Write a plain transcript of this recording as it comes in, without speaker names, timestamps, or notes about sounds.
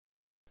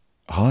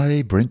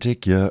Hi,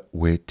 BrenTech here,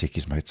 where tech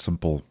is made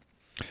simple.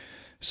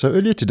 So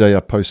earlier today I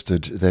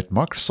posted that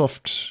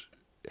Microsoft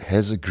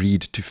has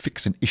agreed to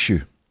fix an issue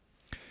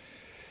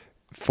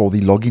for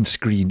the login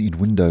screen in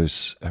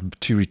Windows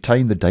to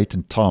retain the date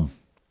and time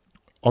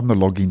on the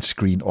login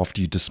screen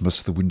after you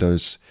dismiss the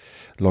Windows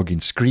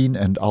login screen,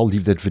 and I'll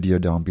leave that video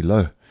down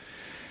below.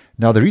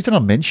 Now the reason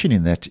I'm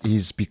mentioning that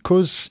is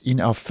because in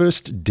our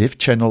first dev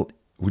channel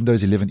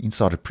Windows 11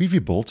 Insider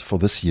Preview build for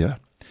this year,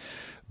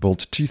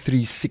 build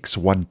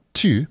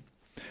 23612,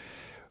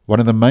 one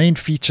of the main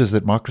features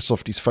that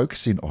Microsoft is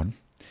focusing on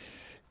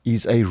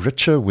is a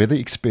richer weather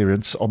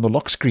experience on the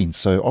lock screen.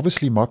 So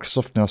obviously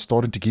Microsoft now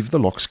starting to give the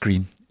lock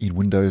screen in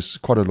Windows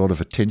quite a lot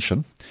of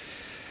attention.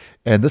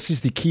 And this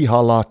is the key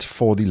highlight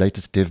for the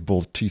latest dev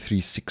build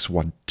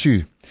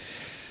 23612.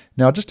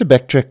 Now just to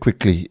backtrack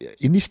quickly,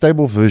 in the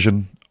stable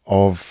version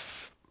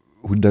of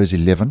Windows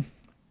 11,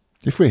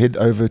 if we head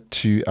over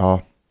to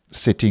our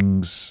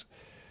settings,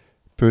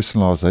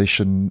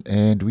 personalization,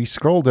 and we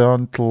scroll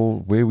down till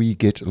where we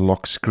get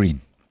lock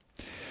screen.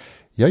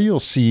 Here you'll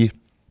see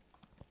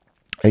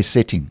a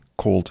setting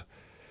called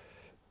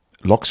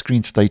lock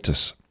screen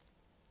status.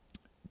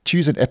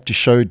 Choose an app to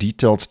show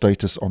detailed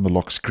status on the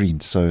lock screen.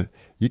 So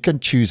you can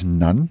choose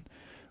none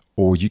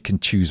or you can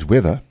choose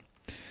weather.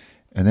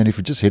 And then if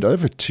we just head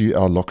over to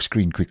our lock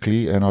screen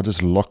quickly, and I'll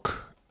just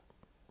lock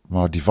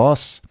my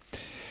device.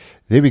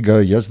 There we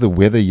go. Here's the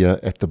weather here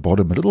at the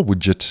bottom, a little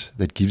widget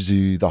that gives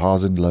you the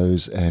highs and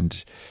lows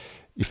and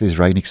if there's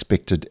rain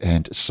expected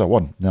and so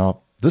on.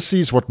 Now, this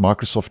is what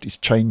Microsoft is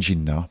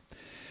changing now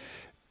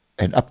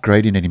and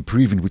upgrading and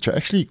improving, which I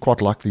actually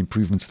quite like the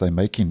improvements they're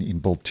making in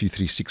build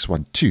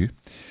 23612.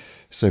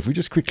 So if we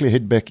just quickly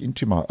head back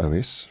into my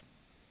OS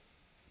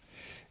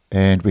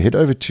and we head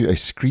over to a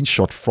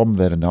screenshot from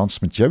that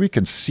announcement, here we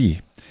can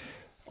see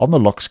on the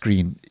lock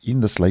screen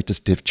in this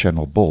latest dev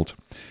channel build,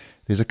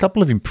 there's a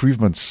couple of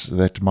improvements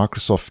that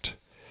Microsoft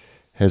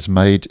has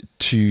made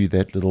to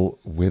that little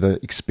weather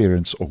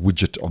experience or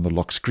widget on the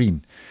lock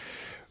screen,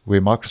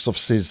 where Microsoft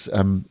says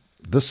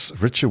this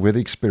richer weather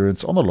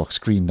experience on the lock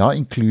screen now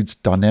includes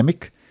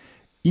dynamic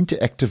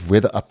interactive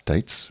weather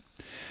updates.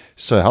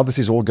 So how this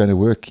is all going to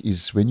work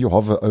is when you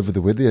hover over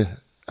the weather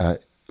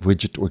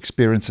widget or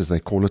experience, as they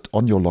call it,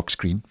 on your lock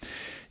screen,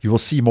 you will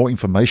see more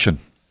information.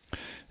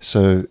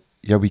 So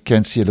yeah, we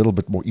can see a little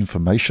bit more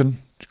information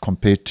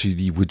compared to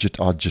the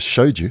widget I just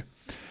showed you.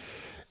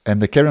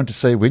 And they carry on to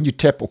say when you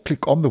tap or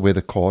click on the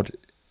weather card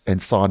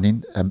and sign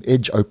in,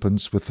 Edge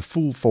opens with the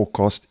full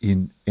forecast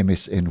in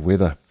MSN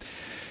Weather.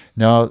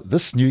 Now,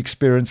 this new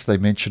experience they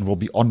mentioned will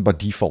be on by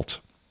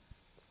default.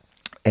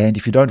 And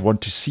if you don't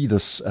want to see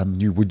this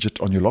new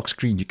widget on your lock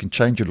screen, you can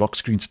change your lock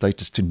screen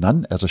status to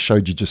none, as I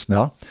showed you just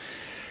now.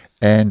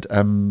 And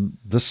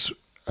this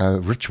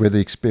rich weather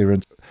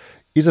experience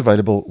is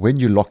available when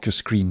you lock your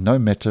screen, no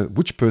matter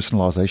which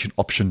personalization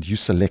option you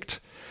select,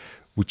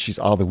 which is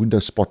either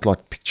Windows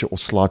Spotlight, Picture, or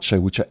Slideshow,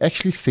 which I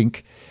actually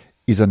think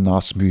is a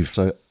nice move.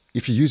 So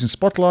if you're using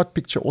Spotlight,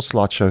 Picture, or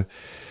Slideshow,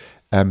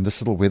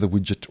 this little weather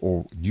widget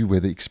or new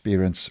weather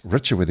experience,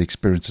 richer weather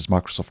experience as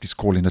Microsoft is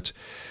calling it,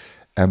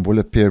 will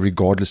appear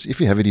regardless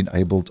if you have it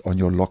enabled on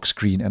your lock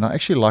screen. And I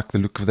actually like the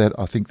look of that.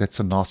 I think that's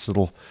a nice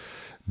little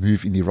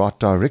move in the right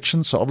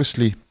direction. So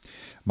obviously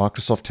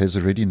Microsoft has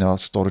already now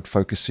started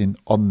focusing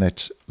on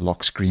that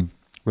lock screen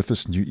with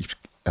this new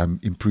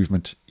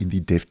improvement in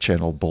the dev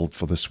channel build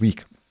for this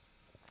week.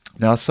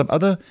 Now, some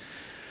other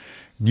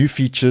new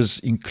features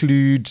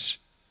include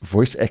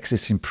voice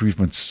access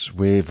improvements,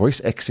 where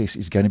voice access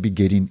is going to be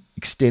getting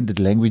extended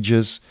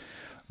languages,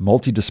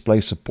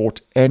 multi-display support,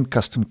 and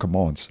custom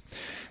commands.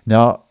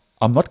 Now,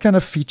 I'm not going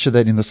to feature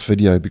that in this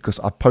video because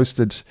I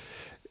posted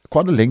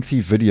quite a lengthy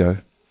video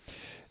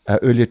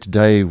earlier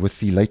today with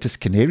the latest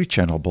Canary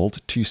channel build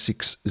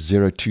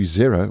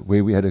 26020,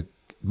 where we had a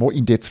more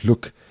in-depth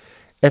look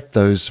at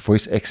those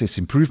voice access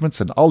improvements,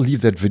 and I'll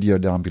leave that video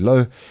down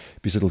below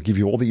because it'll give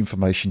you all the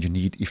information you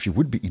need if you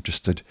would be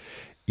interested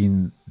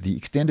in the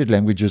extended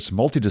languages,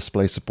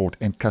 multi-display support,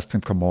 and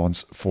custom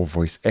commands for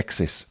voice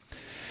access.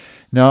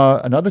 Now,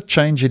 another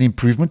change and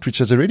improvement which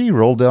has already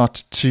rolled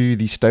out to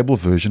the stable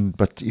version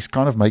but is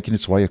kind of making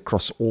its way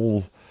across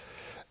all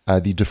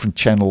the different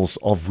channels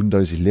of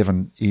Windows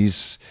 11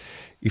 is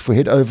if we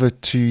head over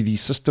to the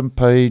system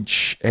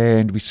page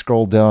and we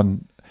scroll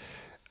down,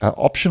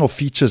 optional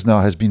features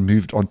now has been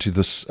moved onto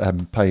this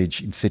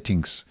page in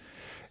settings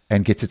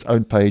and gets its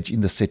own page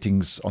in the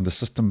settings on the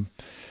system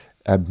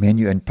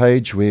menu and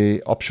page,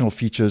 where optional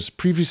features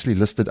previously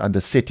listed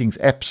under settings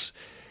apps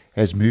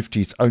has moved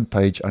to its own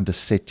page under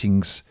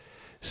settings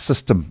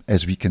system,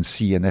 as we can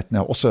see, and that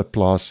now also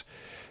applies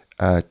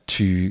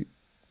to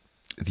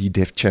the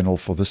dev channel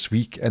for this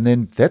week. And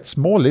then that's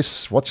more or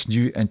less what's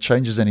new and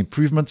changes and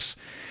improvements.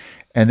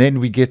 And then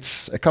we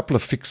get a couple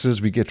of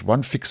fixes. We get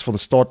one fix for the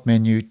start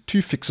menu,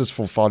 two fixes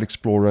for File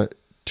Explorer,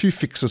 two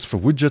fixes for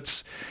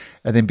widgets.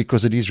 And then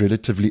because it is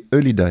relatively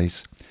early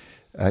days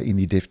in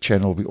the dev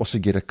channel, we also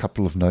get a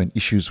couple of known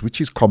issues,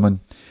 which is common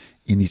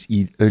in these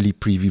early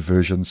preview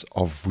versions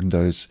of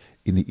Windows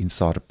in the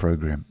Insider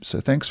program. So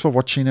thanks for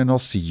watching, and I'll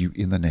see you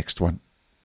in the next one.